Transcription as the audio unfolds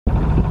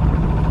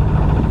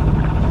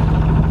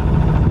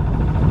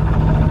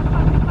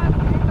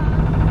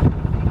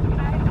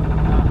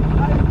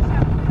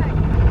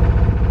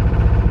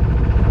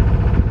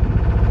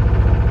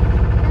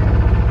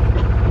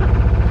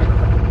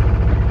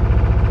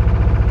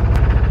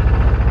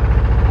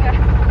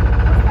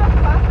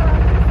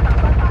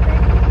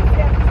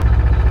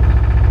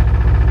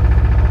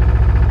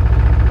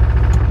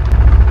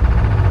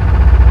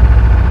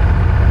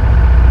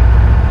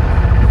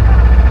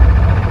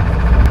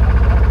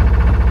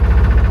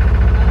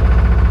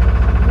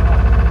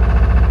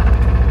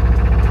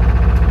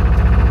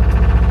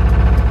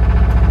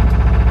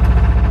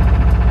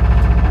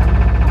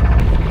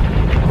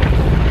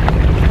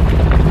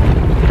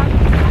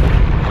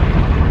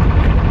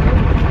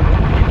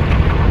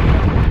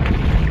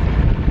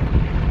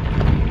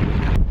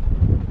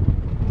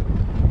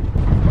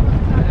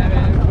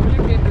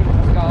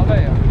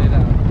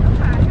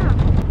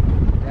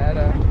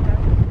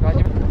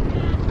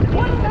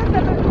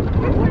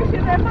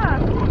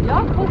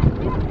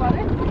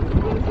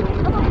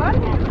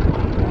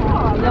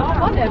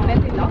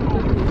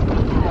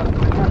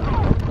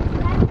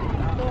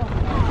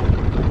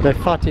They're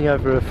fighting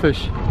over a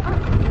fish.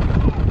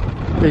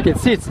 You can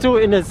see it's still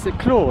in his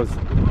claws.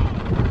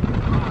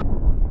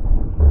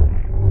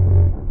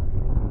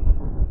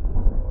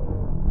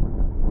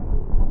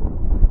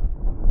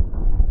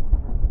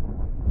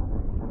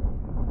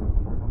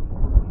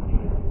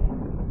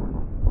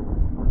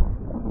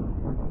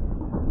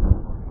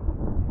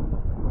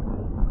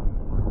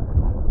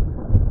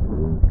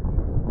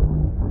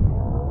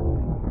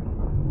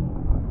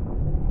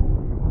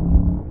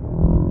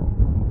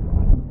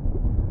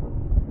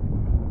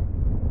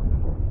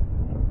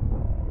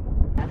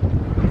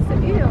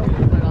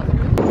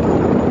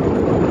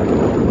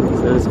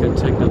 So it's going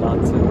to take the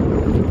lines in.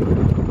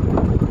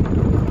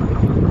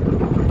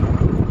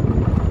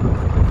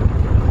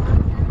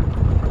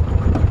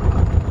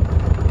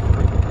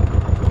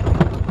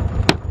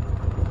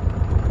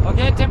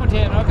 Okej,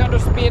 Timothy, nu kan du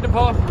speeda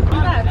på.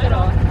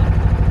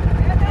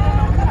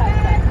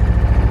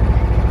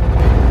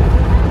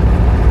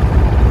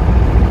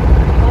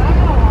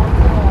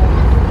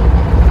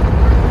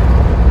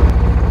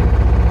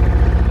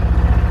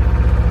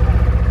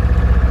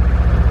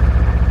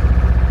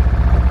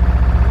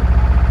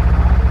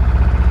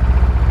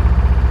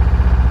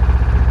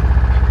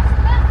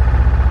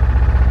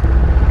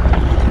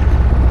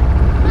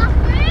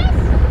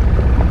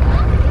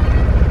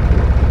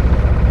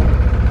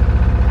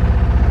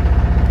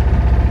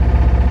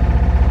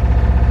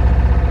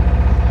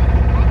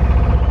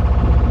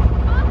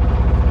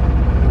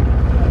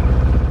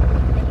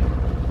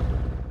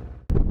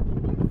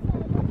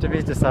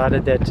 Timmy's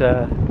decided that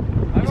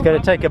he's going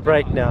to take a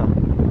break now.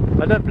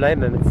 I don't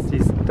blame him,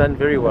 he's done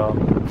very well.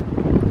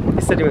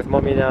 He's sitting with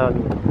mommy now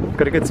and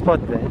got a good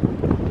spot there.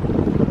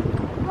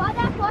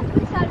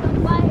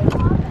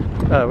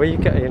 Oh, where you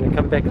go? You're going to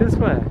come back this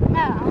way?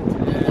 No,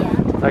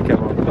 yeah. Okay,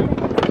 well.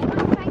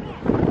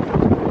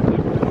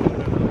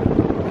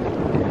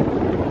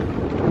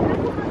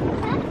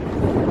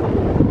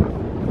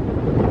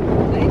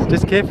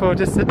 Just careful,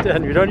 just sit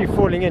down. You're only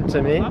falling in,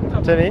 Timmy.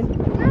 Timmy?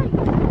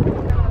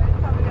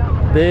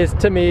 There's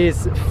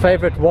Timmy's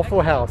favourite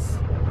waffle house.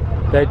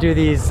 They do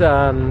these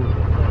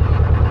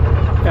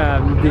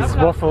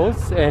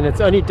waffles, and it's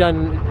only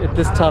done at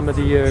this time of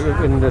the year,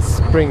 in the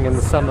spring and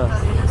the summer.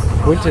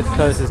 Winter it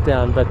closes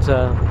down, but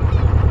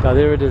now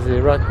there it is,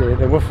 right there,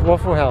 the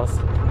waffle house.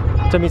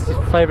 Timmy's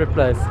favourite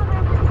place.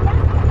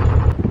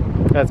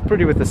 It's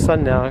pretty with the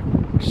sun now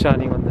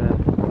shining on the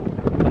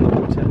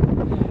water.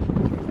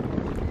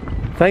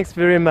 Thanks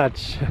very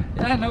much.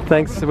 Yeah, no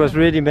Thanks, problem. it was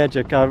really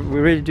magic. We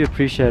really do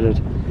appreciate it.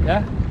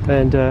 Yeah,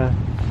 And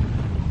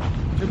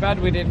too bad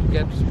we didn't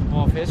get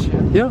more fish here.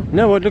 yeah,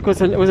 no, well, look,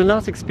 it was a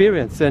nice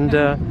experience, and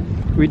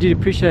we did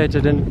appreciate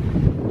it.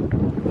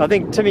 And I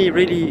think Timmy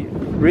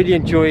really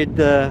enjoyed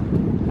the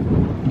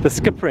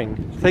skippering.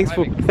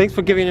 Thanks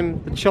for giving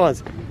him the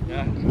chance.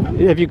 Yeah.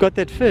 Have you got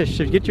that fish?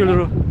 Have you get your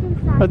little?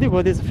 Oh,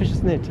 there's a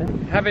fish's net. Huh?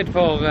 Have it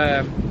for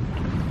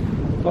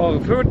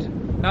food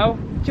now. Do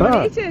you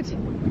want to eat it?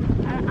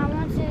 I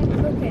want to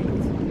cook it.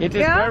 It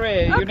is Yeah?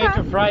 very. You need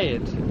to fry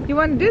it. You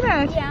want to do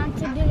that? Yeah, I want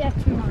to do that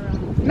tomorrow.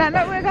 No, we're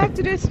going to have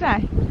to do it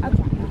today.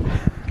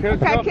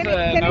 Cook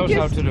knows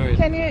how to do it.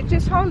 Can you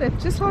just hold it?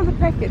 Just hold the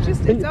packet.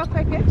 It's our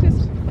packet.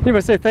 Just.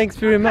 Anyway, say thanks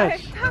very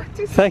much.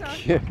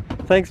 Thank you.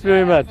 Thanks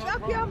very much.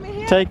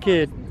 Take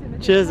care.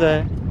 Cheers,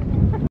 eh?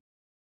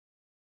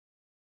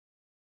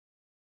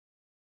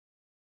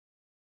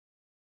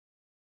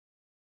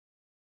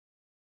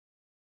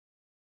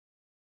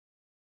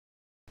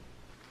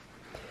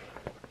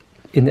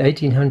 In the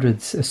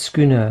 1800s, a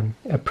schooner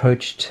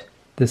approached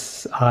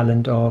this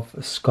island of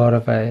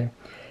Skarvøy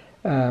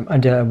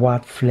under a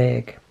white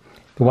flag.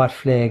 The white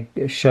flag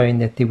showing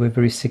that there were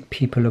very sick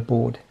people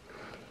aboard.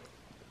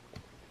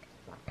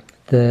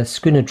 The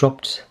schooner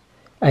dropped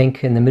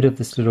anchor in the middle of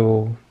this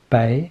little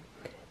bay,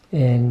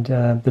 and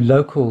the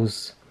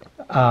locals,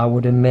 I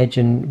would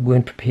imagine,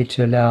 weren't prepared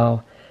to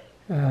allow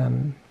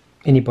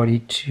anybody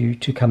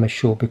to come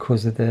ashore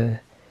because of the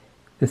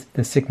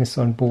sickness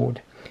on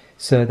board.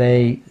 So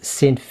they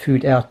sent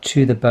food out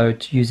to the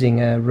boat using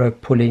a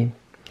rope pulley,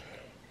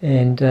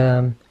 and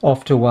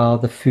after a while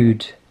the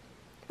food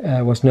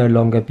was no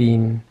longer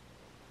being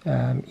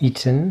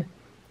eaten,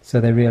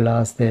 so they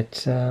realized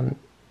that all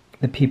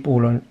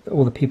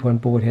the people on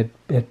board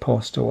had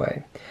passed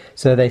away.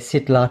 So they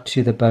set light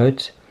to the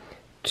boat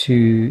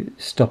to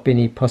stop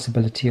any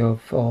possibility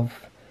of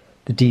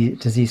the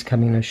disease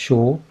coming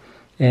ashore,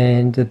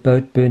 and the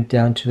boat burnt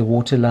down to the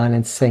waterline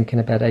and sank in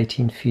about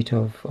 18 feet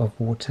of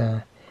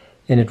water,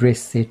 and it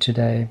rests there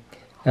today.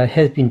 It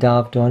has been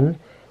dived on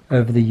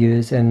over the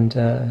years, and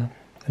a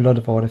lot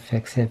of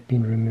artifacts have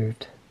been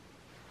removed.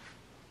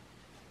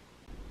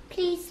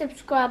 Please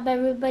subscribe,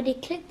 everybody.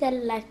 Click that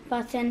like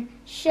button.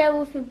 Share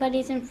with your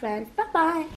buddies and friends. Bye bye.